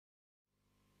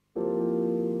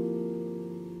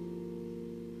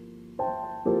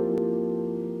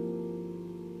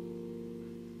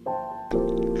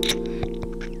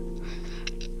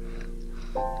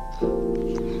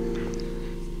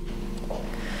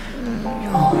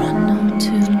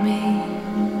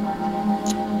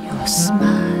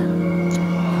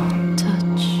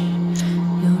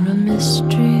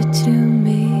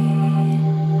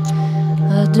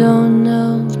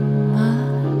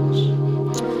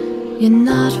You're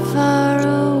not far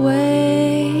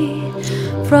away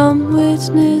from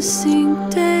witnessing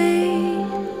day.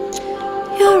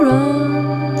 You're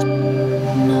unknown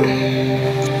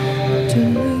to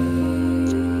me.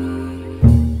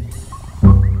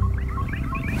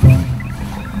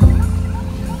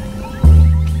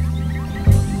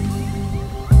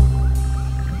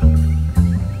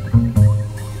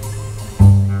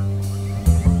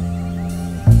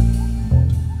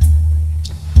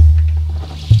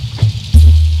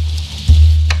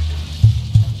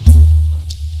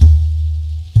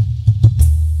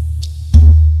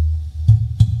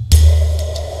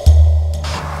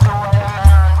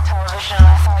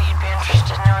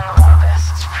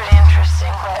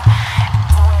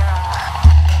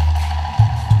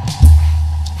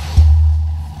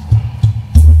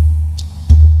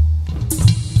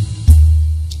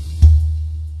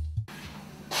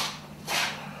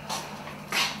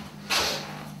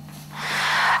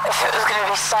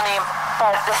 Sunny,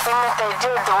 but the thing that they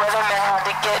did, the weathermen had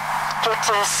to get to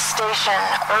the station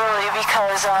early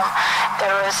because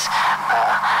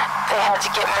they had to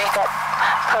get makeup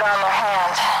put on their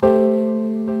hand.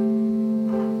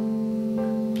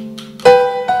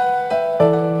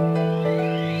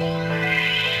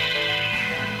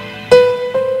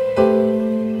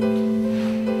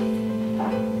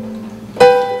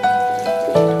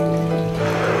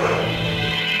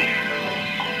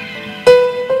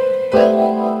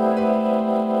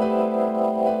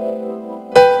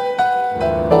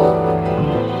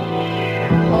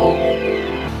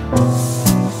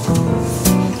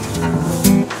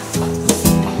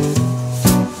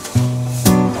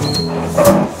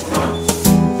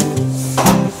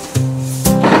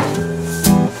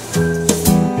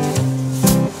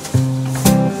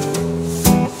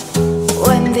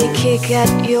 Kick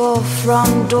at your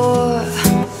front door.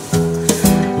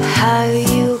 How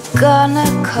you gonna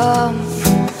come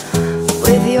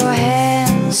with your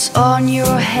hands on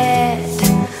your head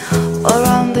or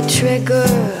on the trigger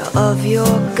of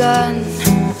your gun?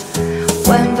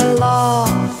 When the law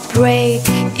break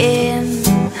in,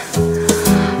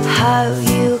 how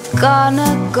you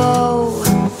gonna go?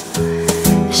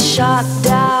 Shot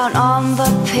down on the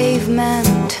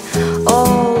pavement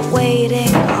or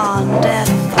waiting on death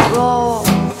row.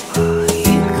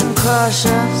 You can crush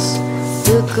us,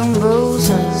 you can bruise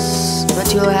us,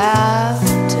 but you have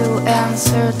to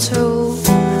answer to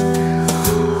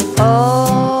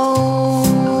oh,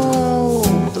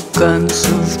 the guns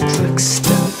of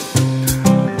Brixton.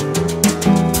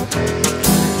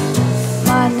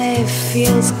 Money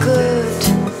feels good,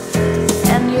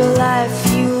 and your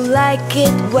life you like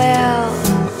it well,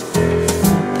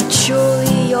 but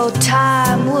surely your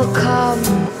time will come.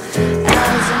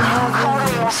 I called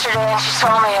her yesterday and she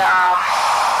told me that,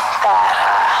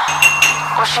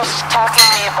 she was talking to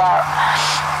me about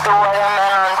the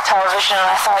weathermen on television, and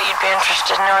I thought you'd be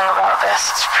interested in knowing about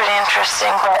this. It's pretty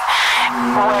interesting, but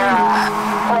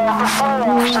before they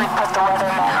actually put the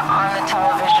weathermen on the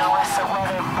television with the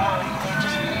weather board, they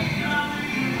just...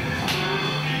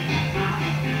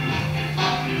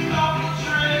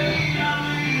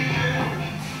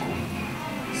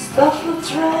 Stop the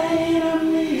train,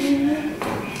 I'm leaving.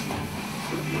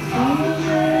 On the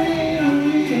train, I'm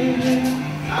leaving.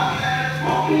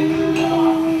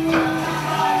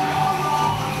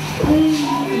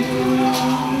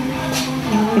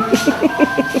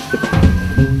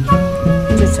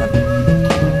 C'est ça.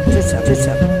 C'est ça, c'est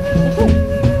ça.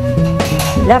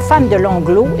 La femme de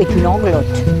l'anglo est une anglote.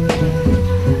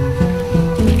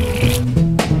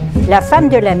 La femme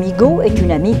de l'amigo est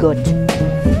une amigote.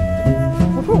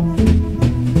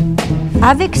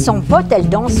 Avec son pote, elle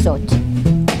dansote.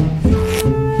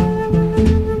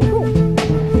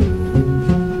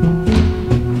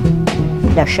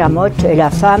 La chamotte est la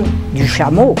femme du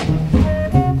chameau.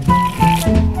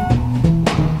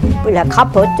 La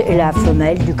crapote est la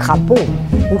femelle du crapaud.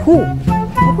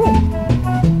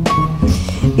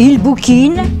 Il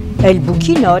bouquine, elle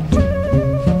bouquinote.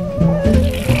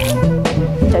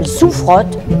 Elle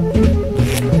souffrote.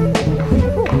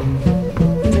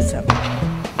 C'est ça.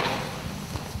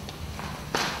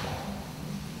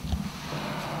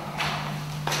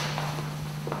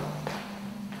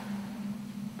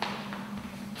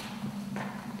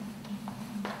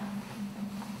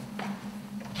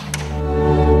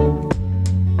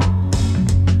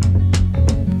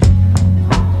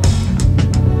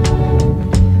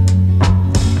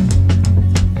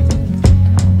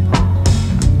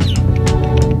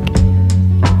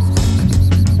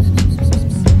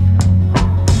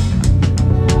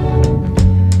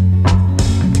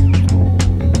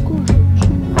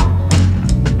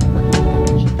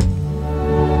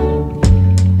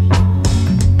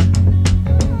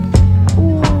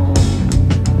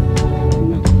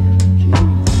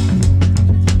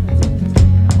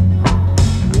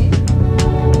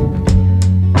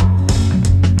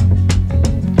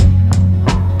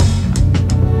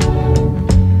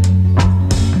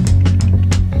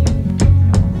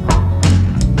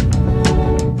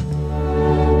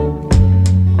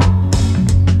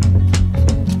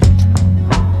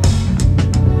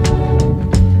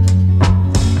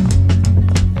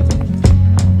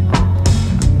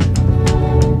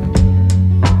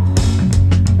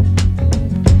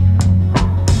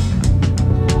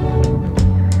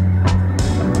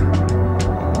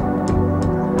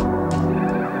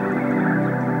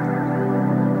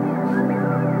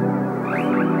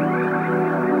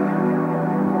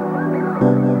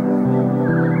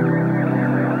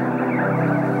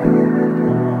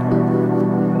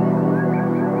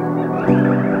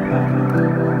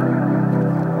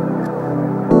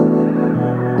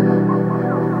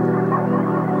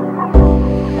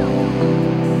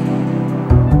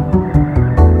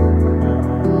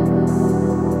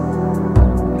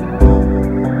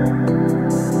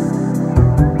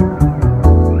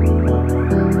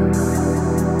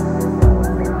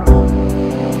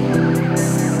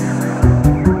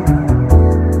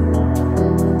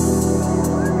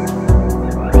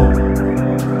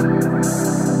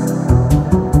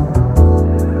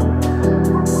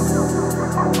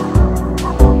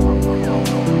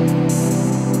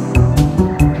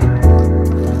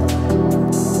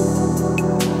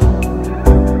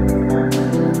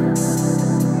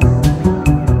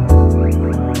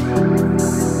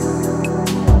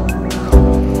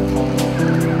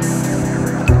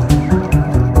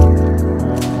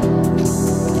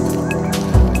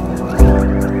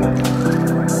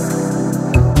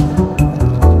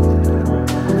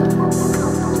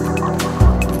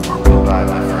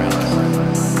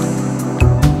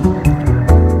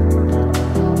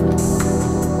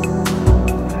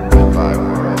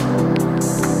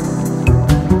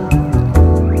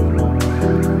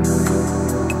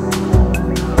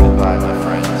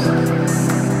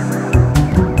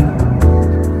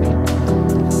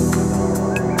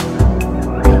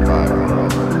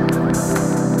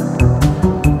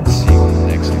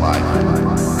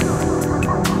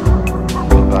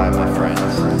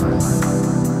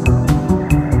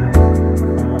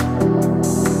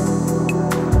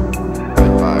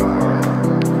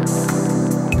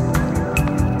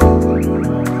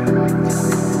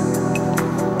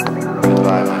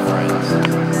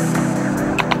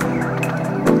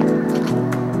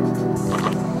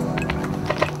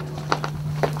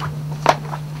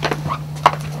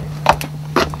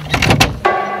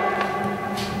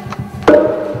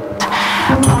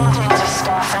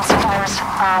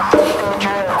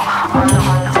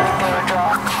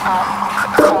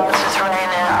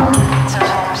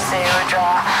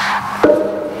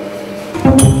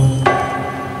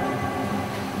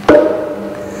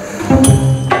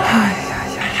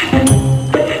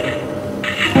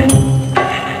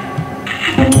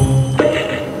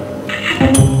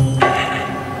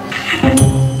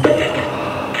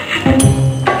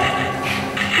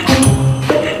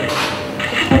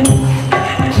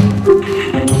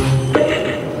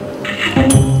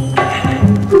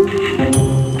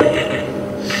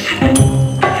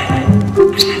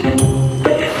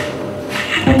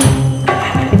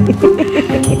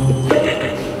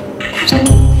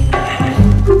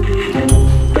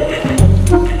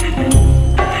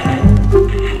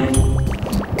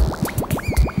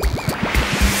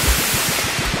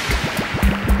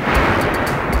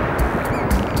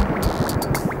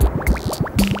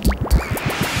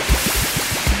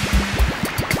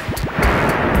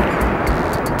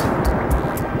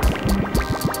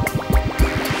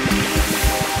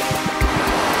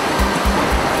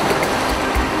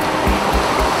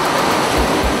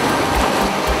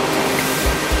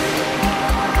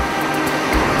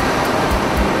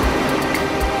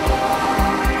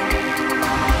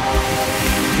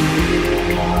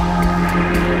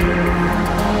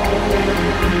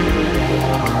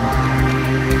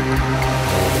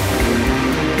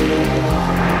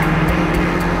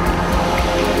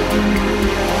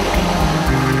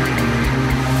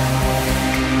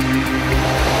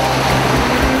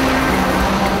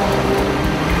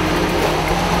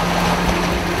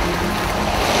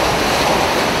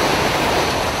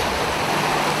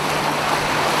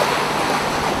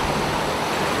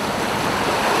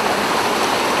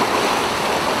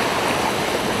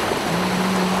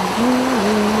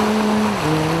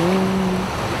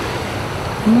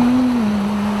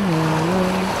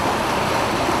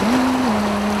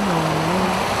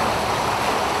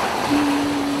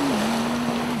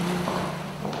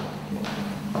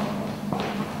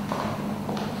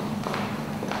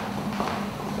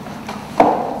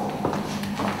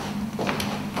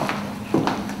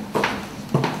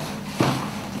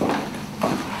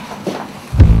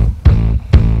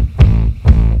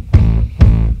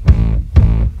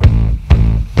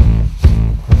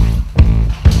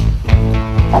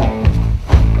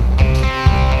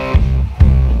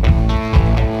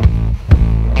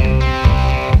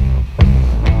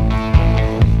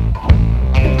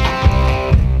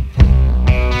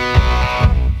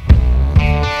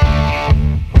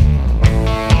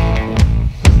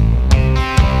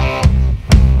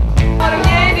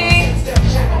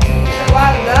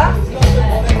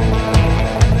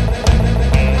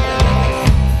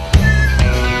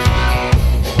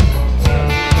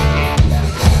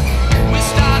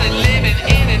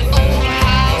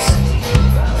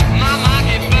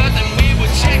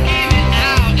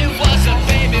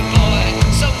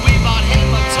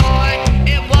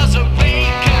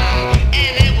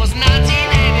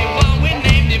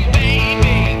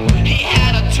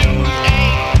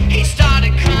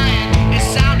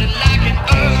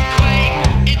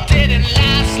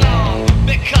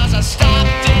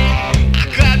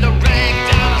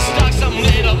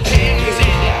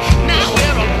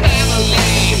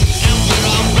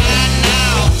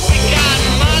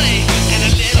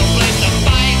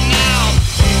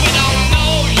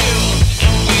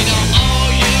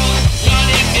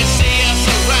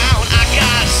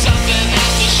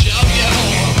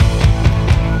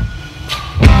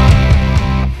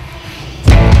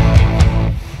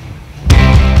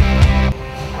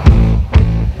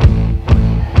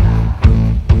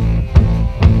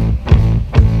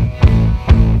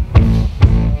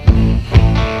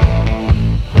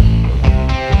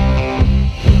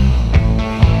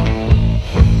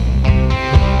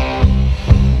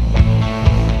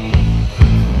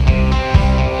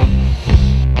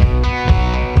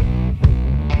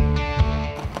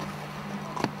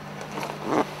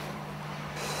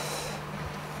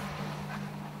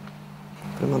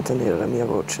 mia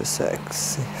voce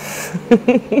sexy.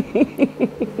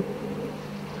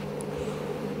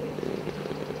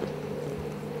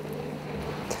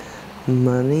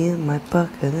 Money in my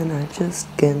pocket and I just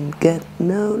can't get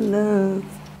no love.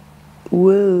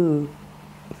 Whoa.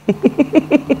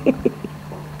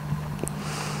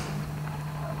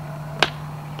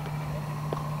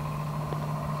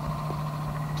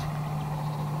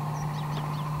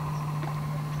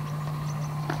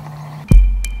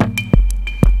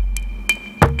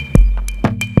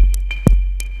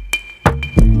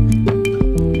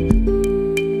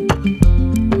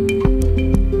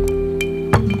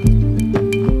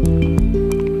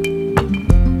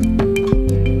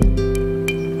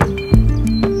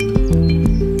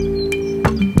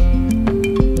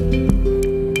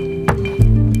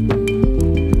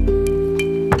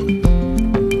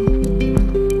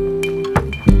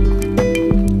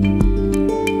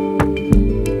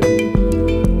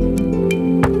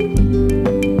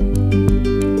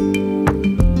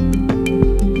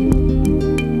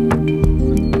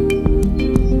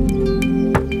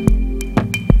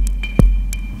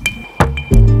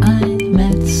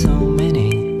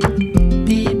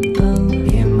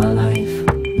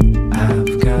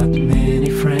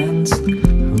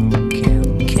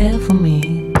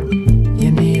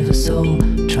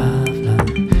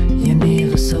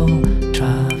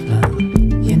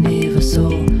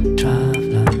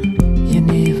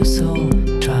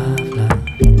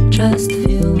 Just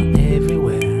feel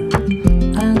everywhere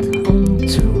at home.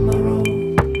 Tomorrow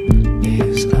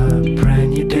is a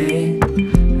brand new day.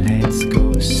 Let's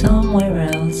go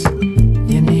somewhere else.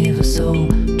 Universal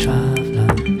traveler,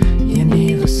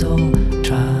 universal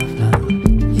traveler,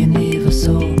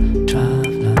 universal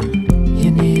traveler,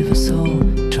 universal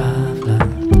traveler.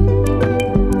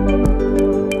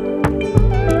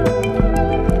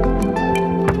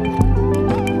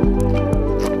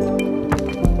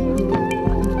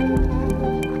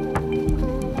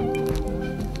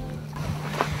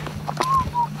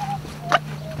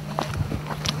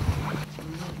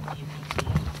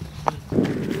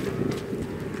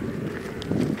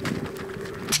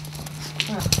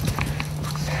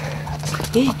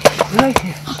 Right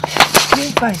here.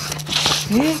 Get back.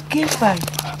 Get back.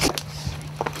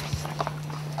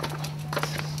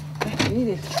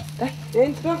 Dai, dai,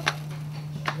 dentro.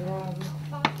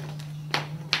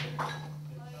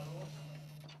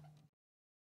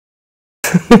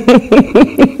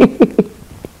 Bravo.